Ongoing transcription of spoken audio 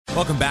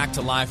Welcome back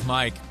to Live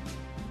Mike.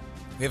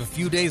 We have a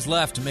few days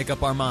left to make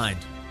up our mind,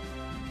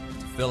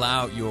 to fill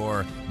out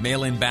your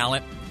mail-in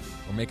ballot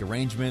or make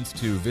arrangements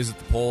to visit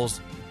the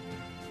polls.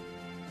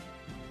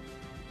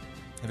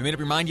 Have you made up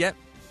your mind yet?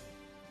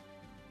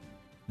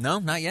 No,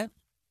 not yet?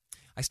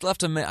 I still have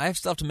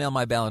to mail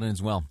my ballot in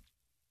as well.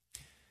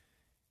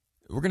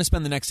 We're going to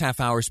spend the next half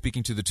hour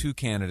speaking to the two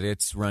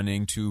candidates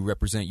running to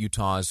represent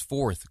Utah's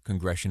 4th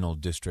Congressional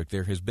District.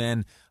 There has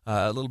been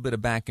a little bit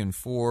of back and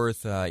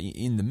forth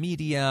in the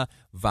media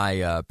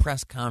via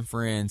press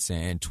conference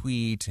and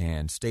tweet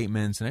and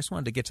statements, and I just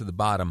wanted to get to the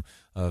bottom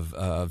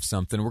of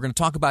something. We're going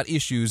to talk about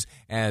issues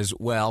as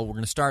well. We're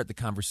going to start the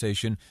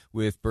conversation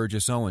with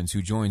Burgess Owens,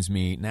 who joins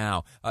me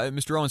now.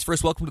 Mr. Owens,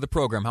 first, welcome to the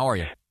program. How are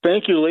you?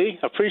 Thank you, Lee.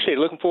 I appreciate it.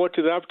 Looking forward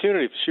to the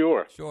opportunity, for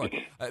sure. Sure.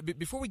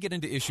 Before we get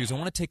into issues, I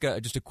want to take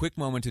just a quick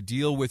moment to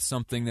deal with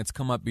something that's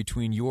come up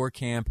between your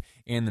camp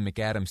and the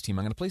McAdams team.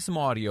 I'm going to play some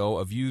audio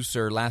of you,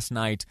 sir, last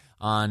night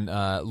on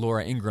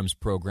Laura Ingram's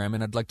program,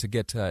 and I'd like to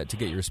get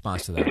your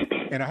response to that.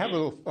 And I have a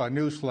little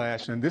news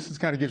flash, and this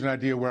kind of gives you an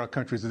idea where our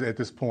country is at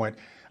this point.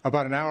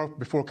 About an hour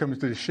before coming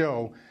to the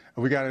show,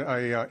 we got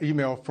an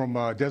email from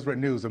Deseret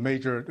News, a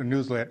major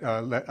news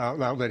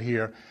outlet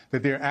here,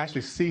 that they're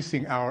actually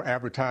ceasing our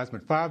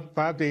advertisement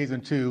 5 days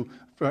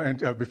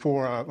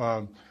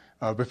before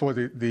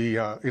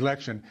the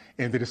election,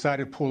 and they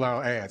decided to pull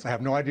our ads. I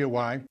have no idea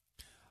why.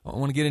 I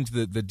want to get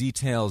into the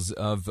details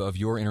of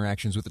your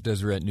interactions with the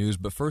Deseret News,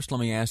 but first let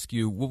me ask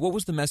you, what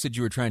was the message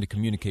you were trying to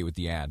communicate with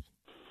the ad?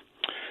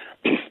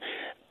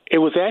 It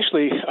was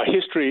actually a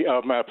history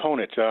of my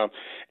opponent.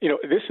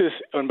 This is,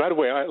 and by the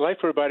way, I'd like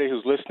for everybody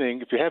who's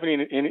listening, if you have any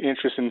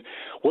interest in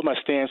what my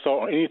stance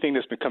are on anything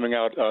that's been coming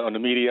out on the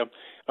media,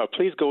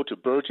 please go to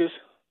Burgess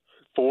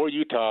for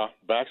Utah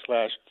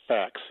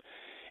 /facts.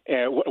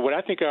 And what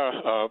I think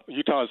our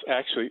Utahns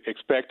actually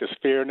expect is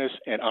fairness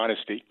and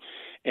honesty.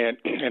 And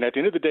at the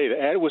end of the day,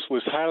 the ad was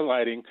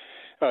highlighting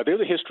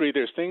there's a history,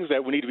 there's things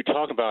that we need to be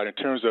talking about in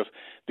terms of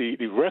the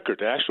record,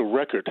 the actual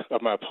record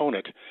of my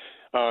opponent.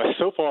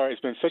 So far, it's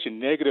been such a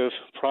negative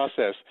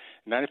process.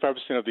 95%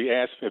 of the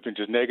ads have been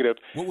just negative,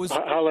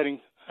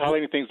 highlighting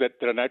things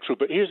that are not true.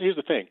 But here's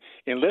the thing.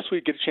 Unless we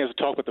get a chance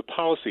to talk about the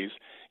policies,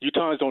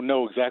 Utahns don't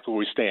know exactly where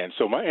we stand.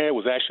 So my ad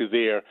was actually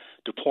there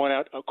to point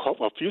out a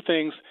few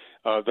things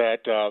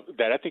that I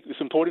think it's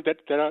important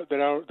that our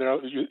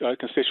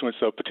constituents,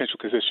 potential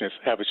constituents,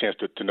 have a chance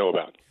to know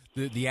about.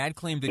 The ad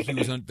claimed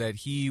that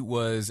he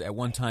was at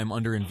one time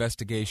under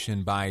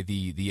investigation by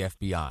the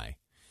FBI.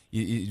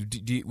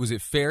 Was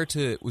it fair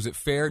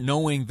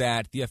knowing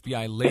that the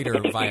FBI later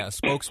via a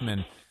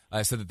spokesman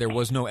said that there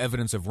was no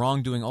evidence of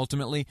wrongdoing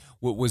ultimately?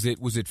 Was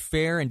it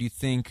fair, and do you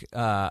think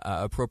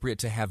appropriate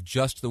to have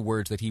just the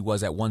words that he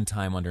was at one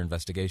time under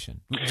investigation?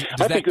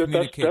 I think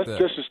that's just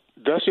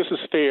as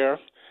fair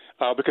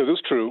because it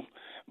was true.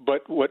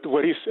 But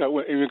what he's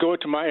when you go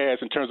into my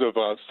ads in terms of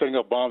setting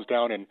up bombs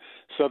down in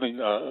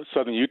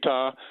southern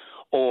Utah,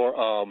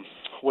 or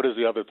what is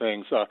the other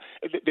things? There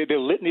are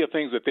litany of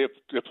things that they're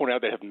pointing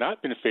out that have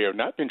not been fair,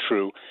 not been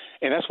true,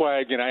 and that's why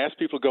again I ask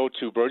people to go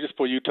to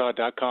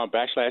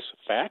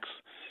burgessforutah.com/facts,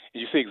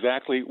 and you see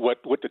exactly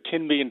what the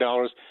 $10 million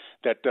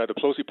that the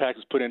Pelosi PAC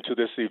has put into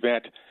this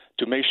event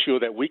to make sure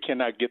that we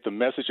cannot get the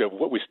message of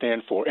what we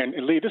stand for. And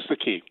Lee, this is the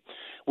key.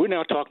 We're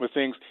now talking about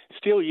things,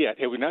 still yet,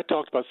 have we not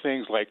talked about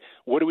things like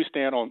what do we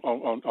stand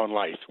on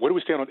life? Where do we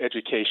stand on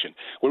education?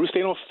 Where do we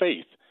stand on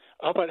faith?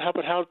 How about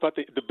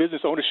the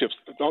business ownerships,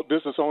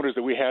 business owners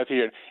that we have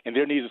here and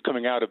their needs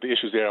coming out of the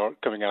issues they are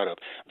coming out of?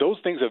 Those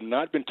things have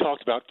not been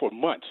talked about for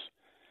months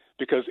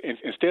because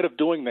instead of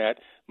doing that,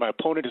 my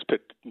opponent has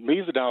put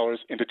millions of dollars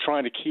into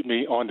trying to keep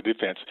me on the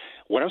defense.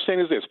 What I'm saying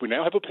is this. We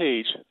now have a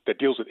page that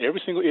deals with every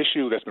single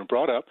issue that's been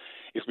brought up.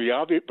 It's very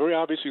obvious.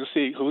 You'll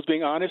see who's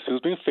being honest,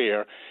 who's being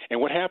fair.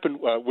 And what happened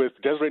with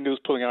Deseret News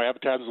pulling our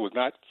advertisements was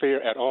not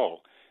fair at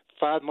all.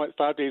 5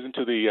 days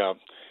into the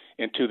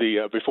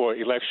before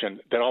election,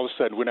 that all of a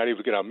sudden we're not able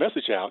to get our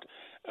message out.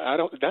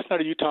 That's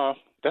not a Utah.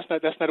 That's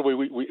not the way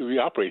we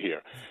operate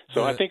here.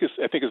 So I think it's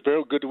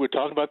very good that we're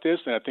talking about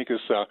this, and I think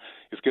it's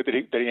good that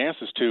he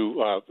answers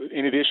to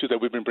any of the issues that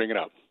we've been bringing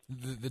up.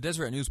 The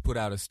Deseret News put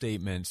out a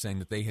statement saying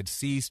that they had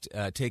ceased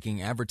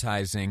taking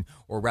advertising,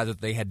 or rather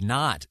they had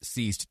not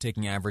ceased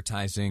taking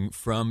advertising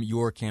from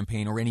your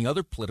campaign or any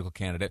other political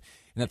candidate,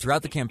 and that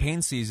throughout the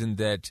campaign season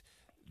that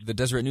the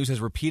Deseret News has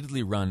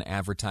repeatedly run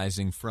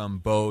advertising from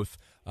both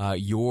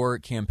your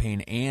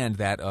campaign and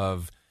that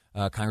of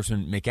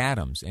Congressman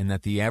McAdams, and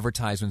that the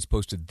advertisements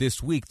posted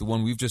this week, the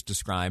one we've just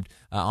described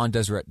on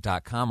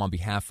Deseret.com on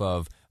behalf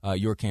of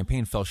your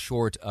campaign, fell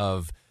short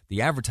of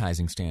the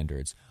advertising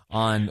standards.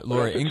 On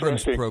Laura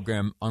Ingram's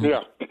program,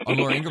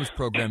 Laura Ingram's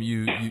program,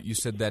 you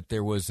said that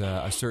there was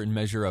a certain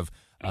measure of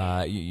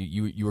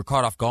you were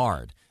caught off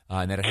guard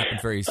and that it happened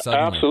very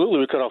suddenly. Absolutely,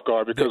 we cut off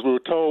guard because we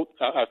were told.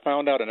 I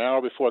found out an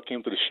hour before I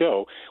came to the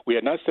show. We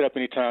had not set up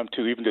any time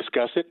to even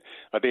discuss it.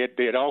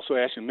 They had also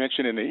actually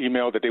mentioned in the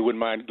email that they wouldn't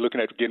mind looking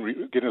at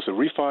getting us a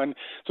refund.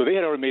 So they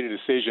had already made a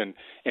decision,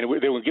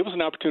 and they would give us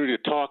an opportunity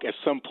to talk at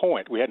some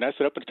point. We had not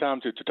set up a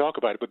time to talk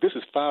about it, but this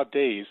is 5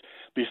 days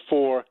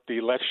before the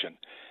election.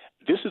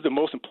 This is the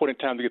most important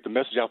time to get the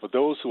message out for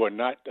those who are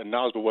not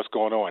knowledgeable of what's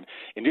going on.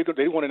 And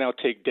they want to now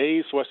take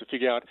days for us to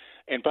figure out.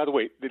 And by the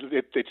way,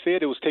 they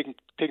said it was taken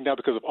down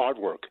because of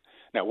artwork.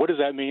 Now, what does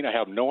that mean? I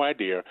have no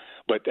idea.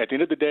 But at the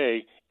end of the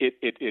day,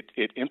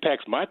 it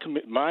impacts my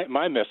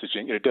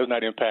messaging, and it does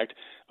not impact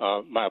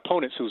my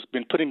opponents, who's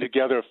been putting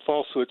together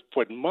falsehoods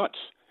for months.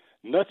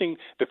 Nothing.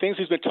 The things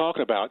he's been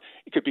talking about,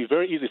 it could be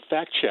very easily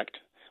fact-checked.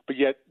 But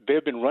yet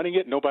they've been running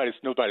it. Nobody's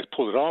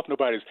pulled it off.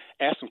 Nobody's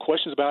asked them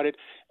questions about it.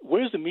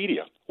 Where's the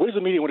media? Where's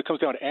the media when it comes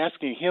down to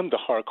asking him the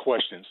hard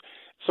questions?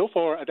 So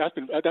far,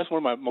 that's one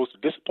of my most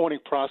disappointing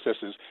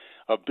processes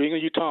of being a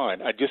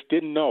Utahan. I just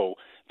didn't know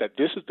that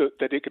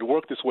that it could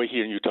work this way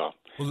here in Utah.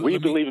 Well, we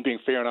believe in being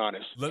fair and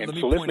honest, let's make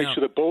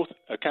sure that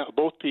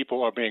both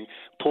people are being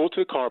pulled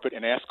to the carpet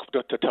and asked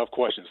the tough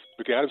questions.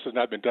 McAdams has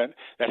not been done.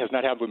 That has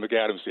not happened with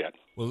McAdams yet.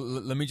 Well,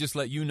 let me just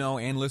let you know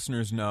and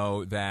listeners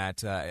know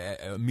that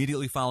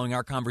immediately following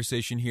our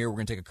conversation here, we're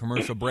going to take a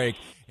commercial break,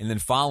 and then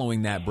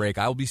following that break,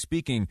 I will be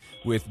speaking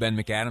with Ben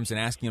McAdams and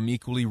asking him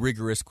equally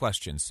rigorous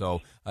questions. So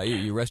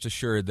you rest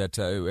assured that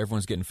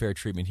everyone's getting fair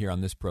treatment here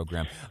on this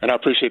program. And I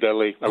appreciate that,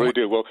 Lee. I really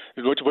do. Well,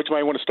 what you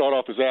might want to start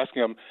off is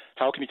asking him,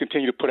 how can he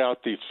continue to put out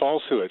the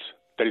falsehoods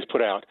that he's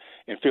put out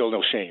and feel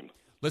no shame?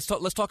 Let's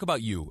talk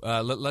about you.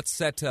 Let's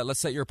set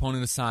your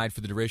opponent aside for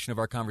the duration of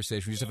our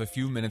conversation. We just have a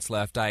few minutes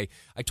left. I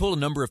told a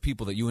number of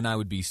people that you and I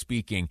would be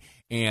speaking,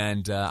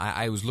 and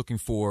I was looking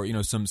for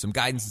some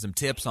guidance and some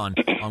tips on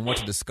what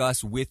to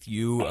discuss with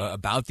you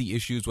about the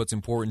issues, what's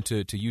important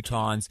to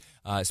Utahns,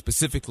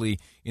 specifically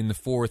in the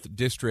 4th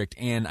District.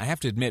 And I have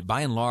to admit,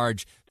 by and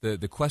large,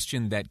 the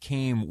question that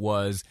came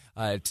was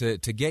to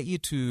get you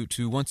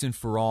to once and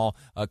for all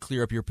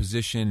clear up your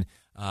position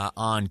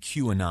on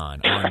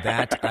QAnon, on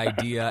that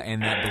idea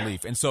and that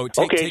belief. And so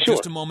take sure.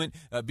 just a moment,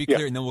 be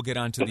clear, and then we'll get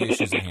on to the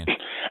issues at hand.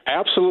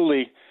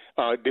 Absolutely.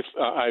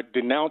 I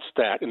denounce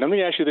that. And let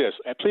me ask you this.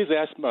 Please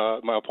ask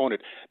my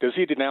opponent, does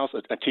he denounce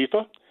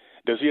Antifa?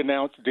 Does he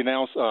denounce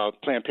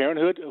Planned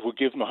Parenthood, who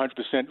gives him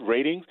 100%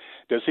 rating?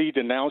 Does he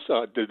denounce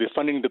the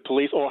funding the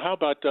police? Or how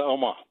about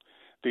Omar,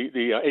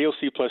 the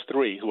AOC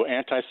 +3, who are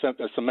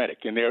anti-Semitic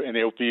in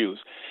their views?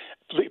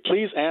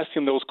 Please ask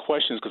him those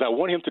questions, because I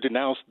want him to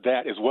denounce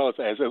that as well as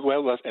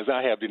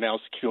I have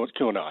denounced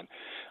QAnon.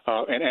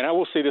 And I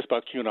will say this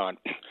about QAnon: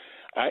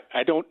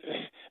 I don't.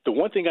 The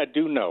one thing I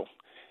do know,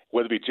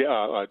 whether it be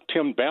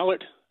Tim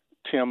Ballard,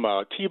 Tim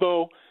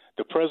Tebow,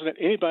 the president,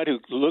 anybody who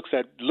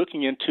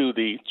looking into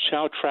the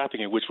child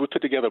trafficking, which we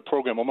put together a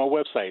program on my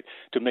website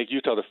to make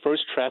Utah the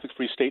first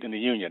traffic-free state in the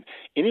union.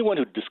 Anyone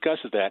who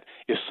discusses that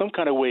is some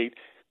kind of way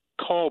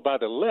called by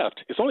the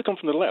left. It's only come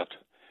from the left.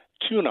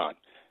 QAnon.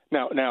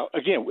 Now,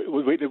 again,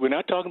 we're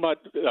not talking about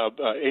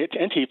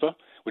Antifa.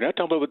 We're not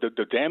talking about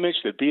the damage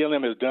that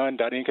BLM has done,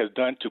 .Inc. has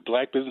done to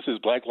black businesses,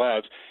 black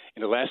lives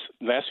in the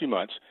last few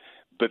months.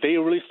 But they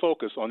really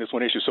focus on this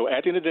one issue. So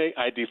at the end of the day,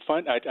 I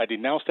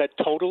denounce that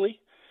totally.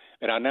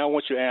 And I now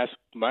want you to ask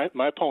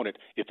my opponent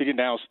if he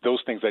denounced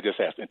those things I just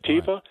asked: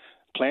 Antifa, right,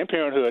 Planned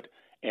Parenthood,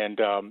 and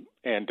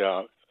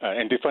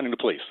defunding the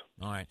police.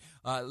 All right.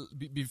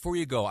 Before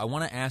you go, I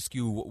want to ask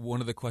you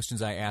one of the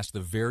questions I asked the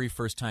very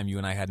first time you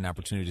and I had an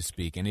opportunity to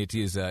speak, and it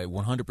is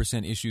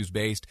 100%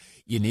 issues-based,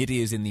 and it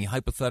is in the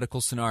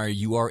hypothetical scenario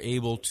you are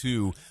able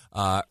to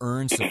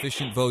earn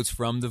sufficient votes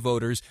from the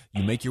voters,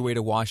 you make your way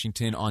to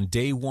Washington. On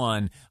day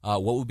one,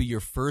 what would be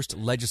your first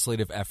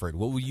legislative effort?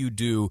 What will you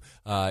do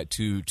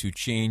to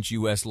change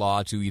U.S.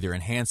 law, to either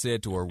enhance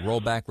it or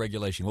roll back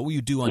regulation? What will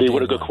you do on Lee, day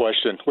what a one? good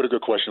question. What a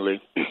good question, Lee.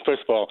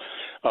 First of all,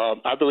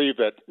 I believe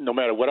that no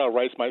matter what our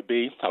rights might be,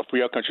 how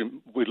free our country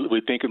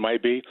we think it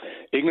might be,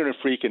 ignorant and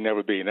free can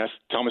never be, and that's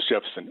Thomas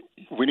Jefferson.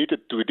 We need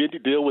to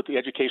deal with the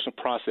educational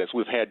process.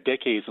 We've had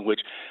decades in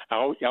which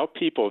our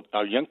people,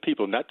 our young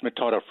people, not been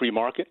taught our free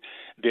market.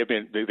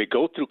 They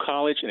go through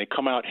college and they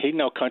come out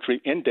hating our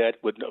country, in debt,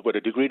 with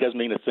a degree doesn't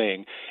mean a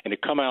thing, and they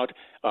come out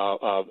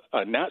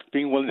not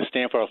being willing to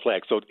stand for our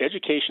flag. So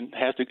education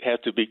has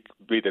to be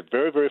the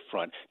very, very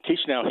front,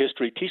 teaching our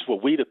history, teach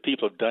what we the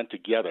people have done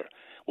together.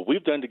 What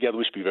we've done together,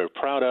 we should be very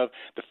proud of.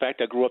 The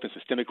fact I grew up in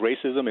systemic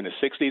racism in the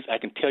 60s, I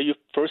can tell you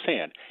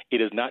firsthand, it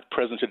is not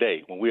present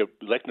today. When we are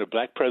electing a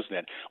black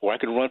president, or I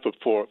can run for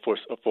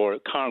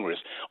Congress,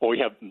 or we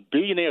have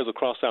billionaires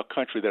across our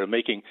country that are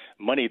making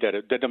money that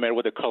doesn't matter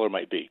what their color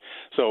might be.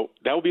 So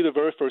that would be the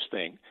very first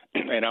thing.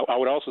 And I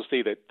would also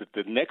say that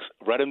the next,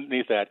 right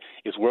underneath that,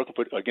 is working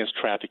against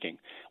trafficking.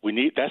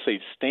 That's a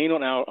stain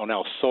on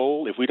our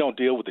soul if we don't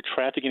deal with the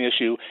trafficking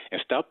issue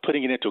and stop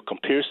putting it into a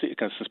conspiracy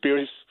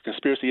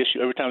issue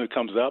every time it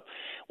comes up.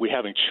 We're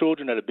having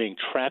children that are being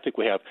trafficked.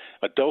 We have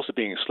adults that are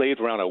being enslaved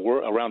around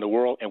the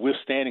world, and we're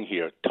standing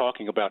here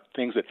talking about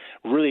things that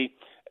really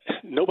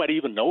nobody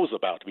even knows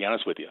about, to be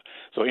honest with you.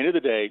 So at the end of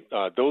the day,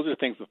 those are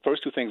the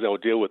first two things I will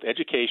deal with: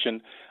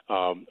 education,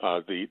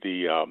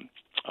 the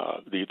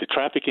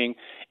trafficking,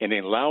 and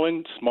then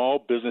allowing small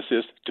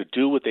businesses to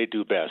do what they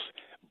do best.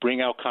 Bring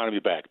our economy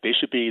back. They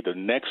should be the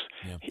next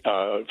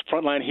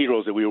frontline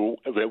heroes that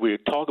we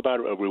talk about,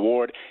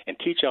 reward, and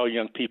teach our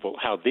young people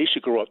how they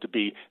should grow up to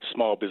be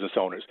small business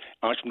owners,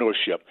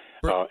 entrepreneurship,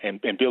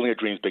 and building their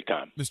dreams big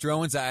time. Mr.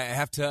 Owens, I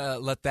have to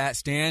let that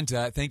stand.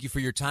 Thank you for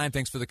your time.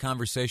 Thanks for the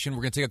conversation.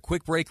 We're going to take a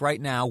quick break right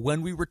now.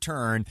 When we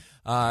return,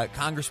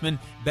 Congressman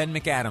Ben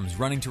McAdams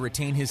running to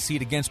retain his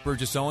seat against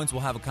Burgess Owens.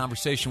 We'll have a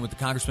conversation with the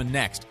congressman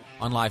next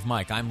on Live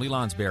Mike. I'm Lee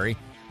Lonsberry,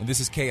 and this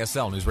is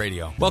KSL News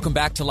Radio. Welcome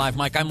back to Live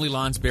Mike. I'm Lee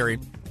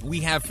Lonsberry.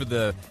 We have for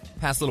the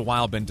past little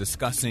while been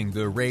discussing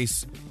the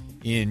race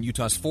in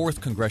Utah's 4th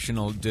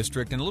Congressional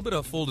District. And a little bit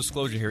of full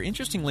disclosure here.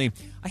 Interestingly,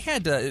 I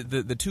had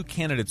the two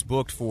candidates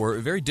booked for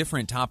very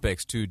different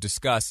topics to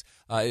discuss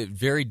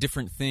very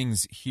different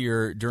things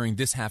here during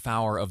this half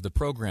hour of the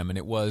program. And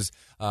it was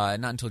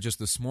not until just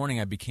this morning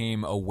I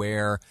became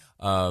aware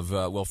of,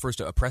 first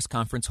a press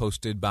conference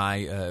hosted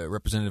by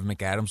Representative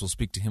McAdams. We'll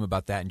speak to him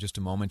about that in just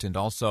a moment. And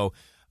also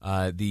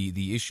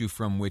the issue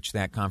from which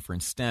that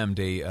conference stemmed,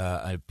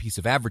 a piece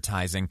of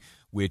advertising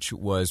which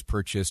was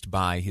purchased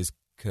by his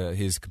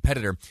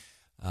competitor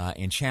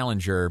and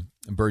challenger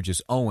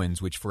Burgess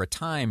Owens, which for a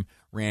time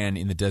ran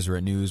in the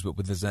Deseret News, but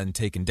was then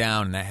taken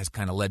down, and that has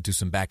kind of led to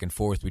some back and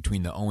forth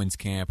between the Owens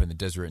camp and the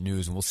Deseret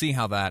News, and we'll see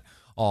how that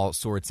all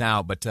sorts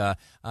out. But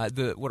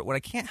what I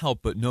can't help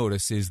but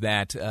notice is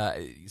that,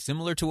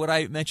 similar to what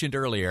I mentioned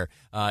earlier,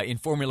 in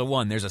Formula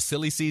One, there's a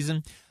silly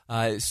season.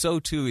 So,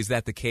 too, is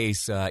that the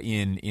case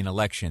in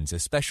elections,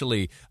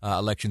 especially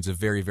elections of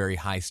very, very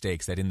high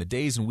stakes, that in the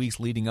days and weeks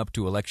leading up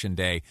to Election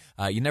Day,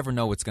 you never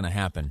know what's going to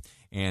happen.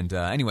 And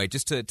anyway,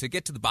 just to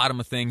get to the bottom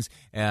of things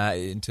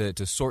and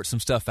to sort some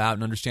stuff out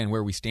and understand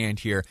where we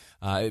stand here,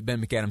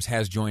 Ben McAdams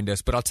has joined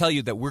us. But I'll tell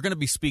you that we're going to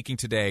be speaking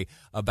today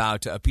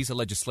about a piece of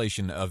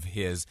legislation of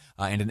his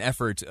and an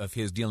effort of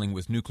his dealing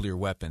with nuclear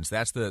weapons.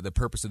 That's the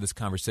purpose of this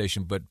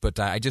conversation. But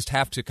I just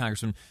have to,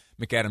 Congressman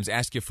McAdams,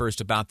 ask you first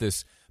about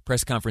this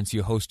press conference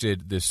you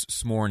hosted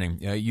this morning.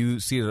 You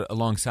seated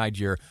alongside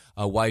your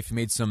wife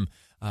made some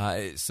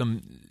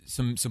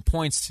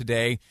points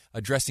today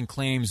addressing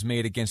claims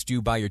made against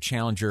you by your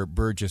challenger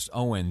Burgess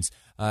Owens.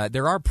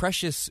 There are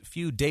precious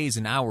few days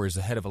and hours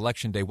ahead of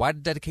Election Day. Why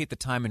dedicate the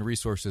time and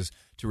resources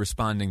to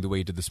responding the way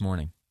you did this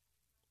morning?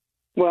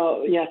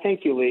 Well, yeah,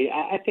 thank you, Lee.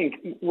 I think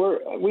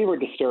we were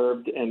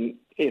disturbed, and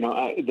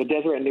the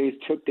Deseret News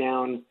took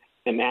down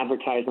an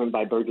advertisement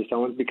by Burgess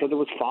Owens because it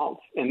was false.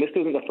 And this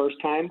isn't the first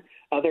time.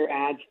 Other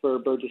ads for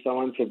Burgess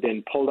Owens have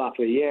been pulled off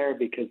of the air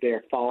because they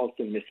are false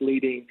and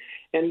misleading.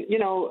 And,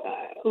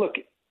 look,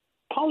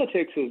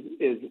 politics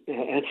is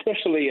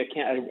especially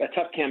a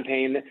tough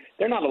campaign.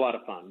 They're not a lot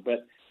of fun, but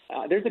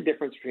there's a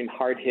difference between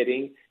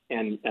hard-hitting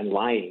and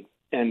lying.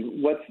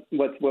 And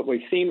what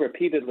we've seen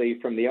repeatedly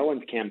from the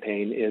Owens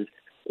campaign is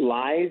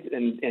lies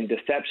and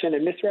deception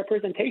and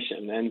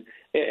misrepresentation. And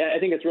I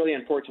think it's really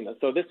unfortunate.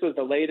 So this was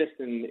the latest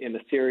in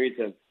the series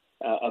of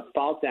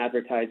false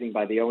advertising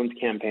by the Owens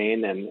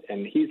campaign,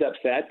 and he's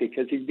upset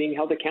because he's being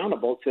held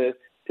accountable to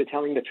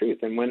telling the truth.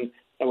 And when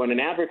an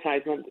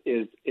advertisement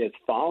is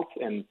false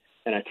and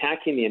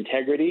attacking the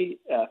integrity,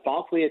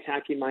 falsely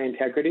attacking my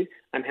integrity,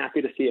 I'm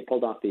happy to see it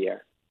pulled off the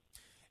air.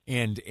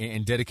 And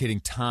dedicating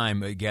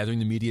time, gathering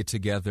the media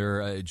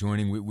together,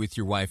 joining with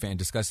your wife and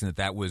discussing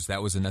that was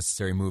a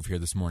necessary move here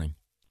this morning.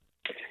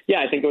 Yeah,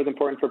 I think it was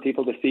important for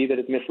people to see that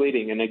it's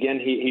misleading. And again,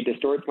 he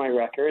distorts my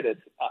record. It's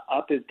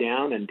up is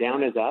down and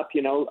down is up.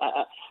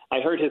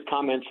 I heard his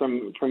comments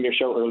from your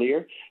show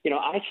earlier.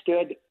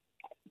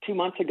 2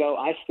 months ago,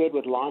 I stood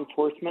with law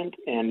enforcement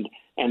and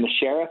the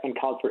sheriff and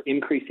called for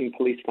increasing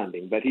police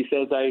funding. But he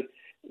says I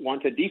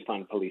want to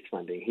defund police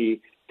funding.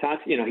 He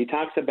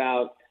talks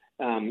about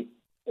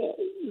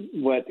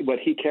what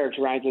he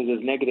characterizes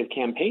as negative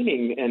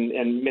campaigning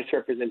and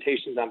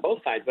misrepresentations on both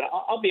sides. But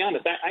I'll be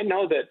honest, I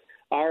know that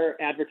our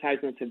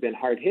advertisements have been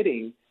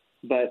hard-hitting,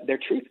 but they're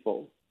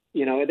truthful.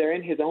 They're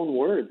in his own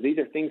words. These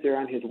are things that are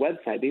on his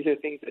website. These are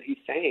things that he's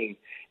saying.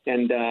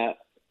 And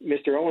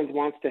Mr. Owens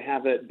wants to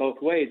have it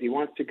both ways. He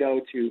wants to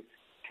go to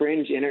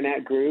fringe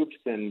internet groups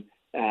and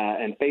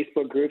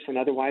Facebook groups and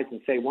otherwise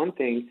and say one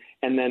thing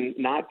and then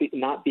not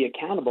be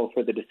accountable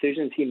for the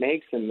decisions he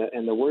makes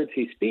and the words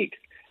he speaks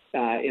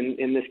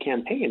in this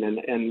campaign.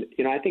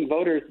 And I think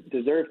voters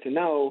deserve to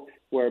know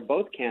where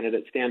both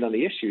candidates stand on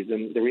the issues.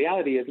 And the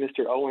reality is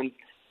Mr. Owens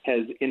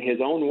has, in his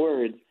own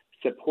words,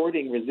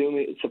 supported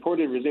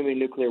resuming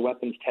nuclear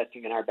weapons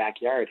testing in our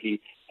backyard. He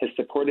has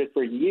supported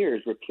for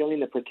years repealing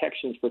the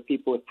protections for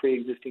people with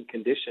pre-existing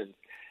conditions.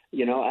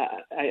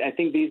 I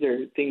think these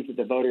are things that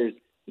the voters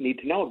need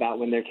to know about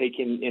when they're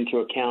taking into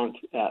account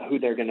who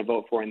they're going to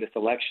vote for in this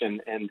election,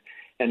 and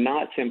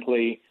not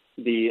simply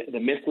the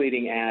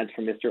misleading ads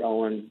from Mr.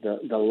 Owens,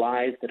 the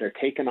lies that are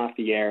taken off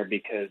the air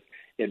because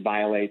it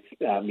violates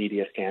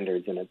media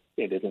standards, and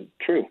it isn't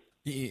true.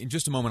 In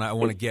just a moment, I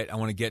want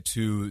to get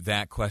to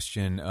that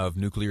question of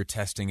nuclear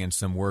testing and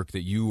some work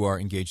that you are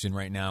engaged in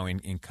right now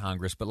in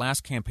Congress. But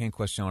last campaign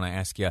question I want to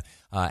ask you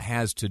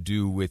has to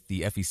do with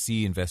the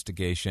FEC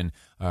investigation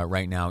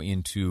right now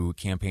into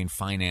campaign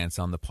finance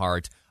on the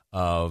part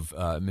of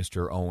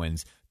Mr.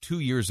 Owens. 2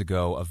 years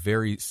ago, a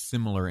very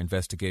similar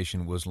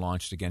investigation was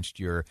launched against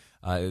your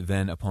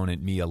then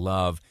opponent, Mia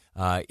Love.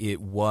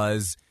 It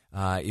was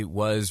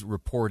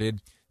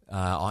reported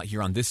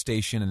here on this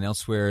station and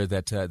elsewhere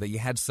that you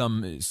had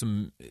some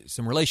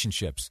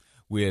relationships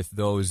with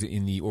those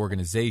in the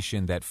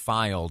organization that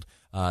filed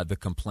the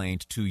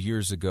complaint 2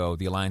 years ago,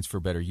 the Alliance for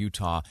Better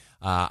Utah.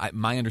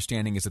 My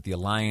understanding is that the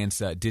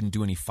Alliance didn't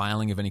do any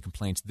filing of any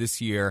complaints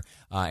this year,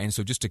 and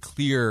so just to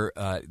clear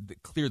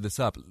this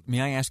up,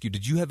 may I ask you,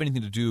 did you have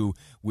anything to do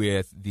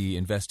with the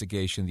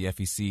investigation the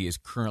FEC is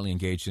currently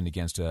engaged in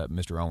against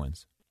Mr.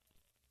 Owens?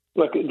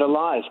 Look, the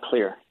law is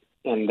clear,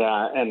 and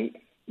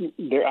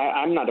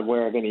I'm not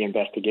aware of any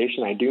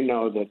investigation. I do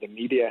know that the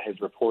media has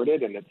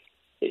reported, and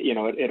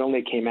it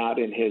only came out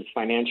in his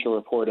financial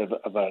report of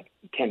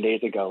 10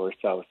 days ago or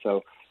so.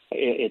 So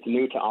it's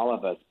new to all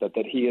of us, but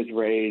that he has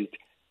raised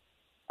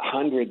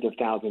hundreds of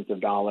thousands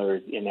of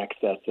dollars in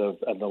excess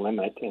of the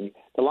limit. And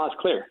the law is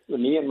clear.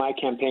 Me and my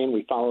campaign,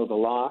 we follow the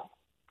law,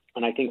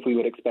 and I think we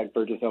would expect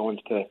Burgess Owens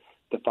to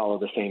follow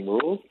the same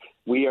rules.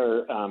 We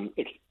are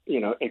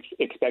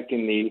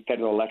expecting the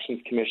Federal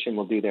Elections Commission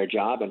will do their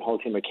job and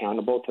hold him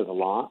accountable to the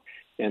law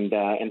and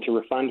to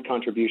refund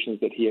contributions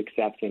that he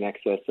accepts in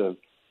excess of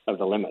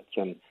the limits.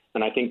 And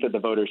I think that the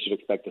voters should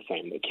expect the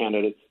same. The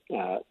candidates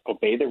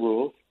obey the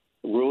rules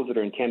that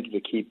are intended to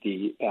keep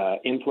the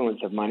influence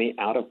of money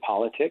out of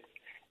politics.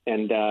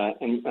 And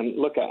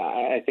look,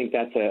 I think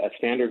that's a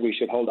standard we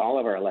should hold all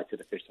of our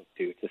elected officials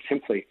to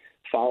simply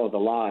follow the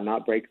law and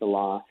not break the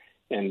law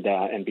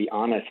and be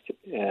honest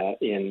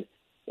in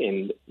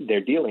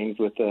their dealings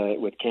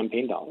with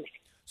campaign dollars.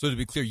 So to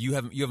be clear, you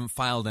haven't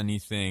filed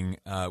anything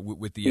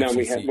with the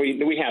FCC?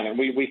 No, we haven't.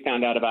 We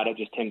found out about it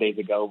just 10 days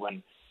ago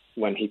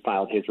when he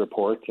filed his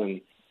reports,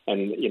 and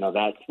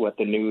that's what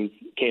the news,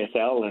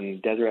 KSL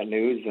and Deseret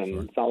News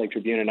and Salt Lake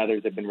Tribune and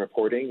others have been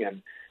reporting,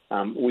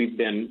 and we've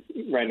been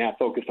right now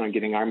focused on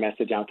getting our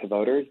message out to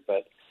voters.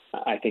 But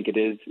I think it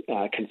is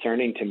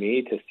concerning to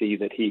me to see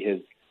that he has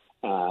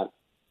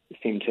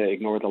seemed to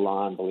ignore the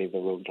law and believe the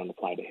rules don't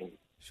apply to him.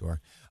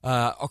 Sure.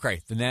 Okay,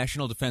 the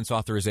National Defense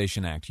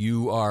Authorization Act.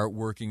 You are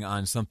working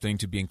on something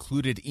to be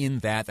included in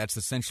that. That's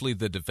essentially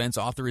the defense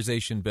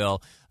authorization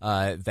bill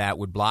that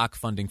would block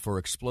funding for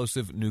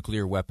explosive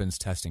nuclear weapons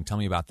testing. Tell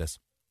me about this.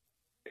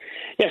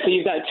 Yeah, so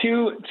you've got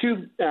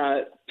two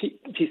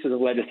pieces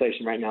of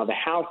legislation right now. The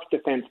House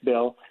Defense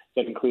Bill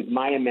that includes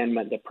my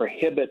amendment that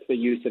prohibits the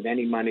use of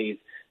any monies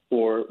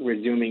for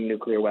resuming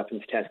nuclear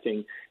weapons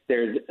testing.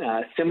 There's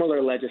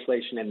similar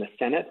legislation in the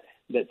Senate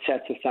that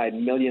sets aside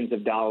millions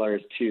of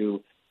dollars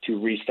to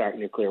restart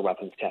nuclear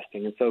weapons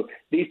testing. And so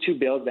these two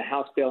bills, the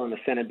House bill and the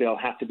Senate bill,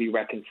 have to be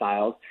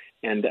reconciled.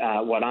 And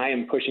what I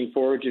am pushing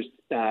forward, just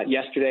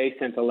yesterday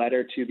sent a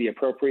letter to the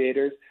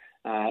appropriators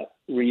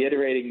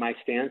reiterating my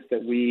stance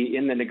that we,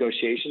 in the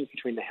negotiations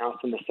between the House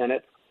and the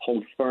Senate,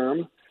 hold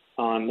firm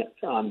on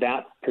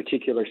that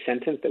particular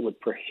sentence that would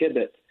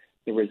prohibit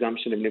the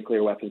resumption of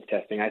nuclear weapons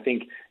testing. I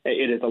think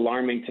it is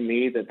alarming to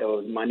me that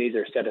those monies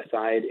are set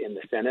aside in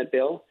the Senate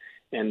bill.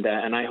 And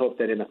I hope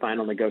that in the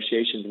final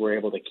negotiations we're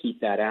able to keep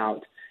that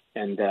out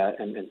and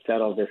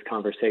settle this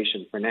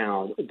conversation for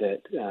now,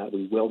 that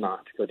we will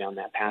not go down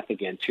that path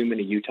again. Too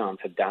many Utahns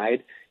have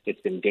died. It's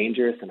been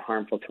dangerous and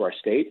harmful to our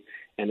state,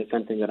 and it's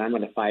something that I'm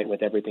going to fight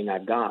with everything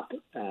I've got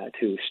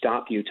to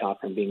stop Utah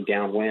from being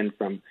downwind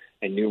from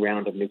a new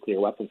round of nuclear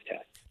weapons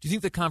tests. Do you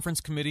think the conference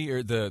committee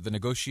or the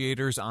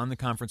negotiators on the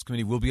conference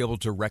committee will be able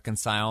to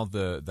reconcile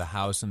the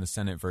House and the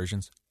Senate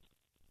versions?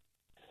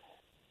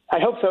 I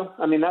hope so.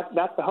 I mean,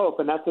 that's the hope,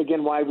 and that's,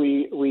 again, why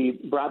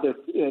we brought this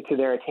to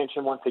their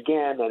attention once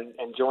again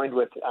and joined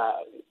with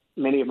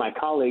many of my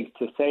colleagues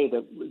to say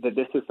that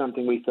this is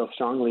something we feel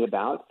strongly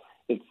about.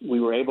 We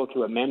were able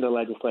to amend the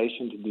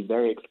legislation to be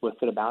very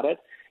explicit about it,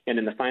 and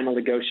in the final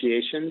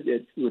negotiations,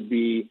 it would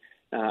be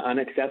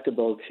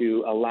unacceptable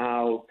to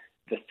allow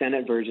the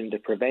Senate version to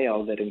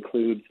prevail that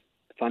includes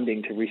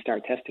funding to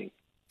restart testing.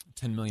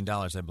 $10 million,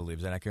 I believe.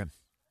 Is that accurate?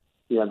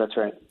 Yeah, that's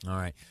right. All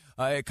right.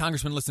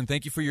 Congressman, listen,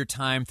 thank you for your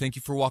time. Thank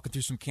you for walking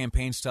through some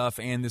campaign stuff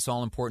and this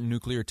all-important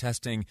nuclear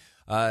testing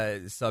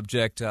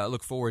subject.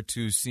 Look forward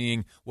to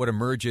seeing what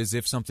emerges,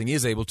 if something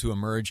is able to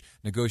emerge,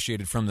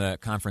 negotiated from the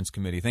conference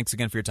committee. Thanks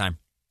again for your time.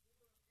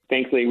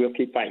 Thanks, Lee. We'll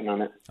keep fighting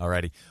on it. All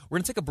righty. We're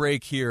going to take a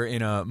break here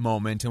in a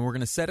moment, and we're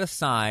going to set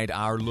aside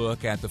our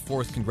look at the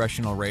 4th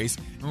congressional race,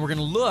 and we're going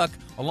to look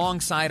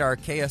alongside our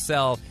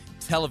KSL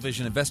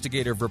television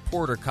investigative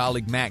reporter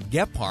colleague Matt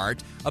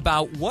Gephardt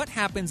about what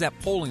happens at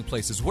polling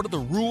places. What are the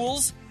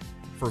rules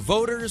for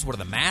voters? What are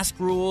the mask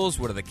rules?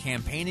 What are the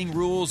campaigning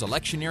rules,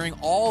 electioneering,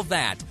 all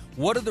that?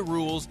 What are the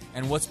rules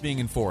and what's being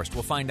enforced?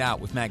 We'll find out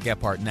with Matt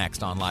Gephardt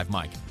next on Live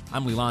Mike.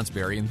 I'm Lee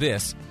Lonsberry, and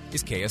this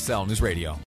is KSL News Radio.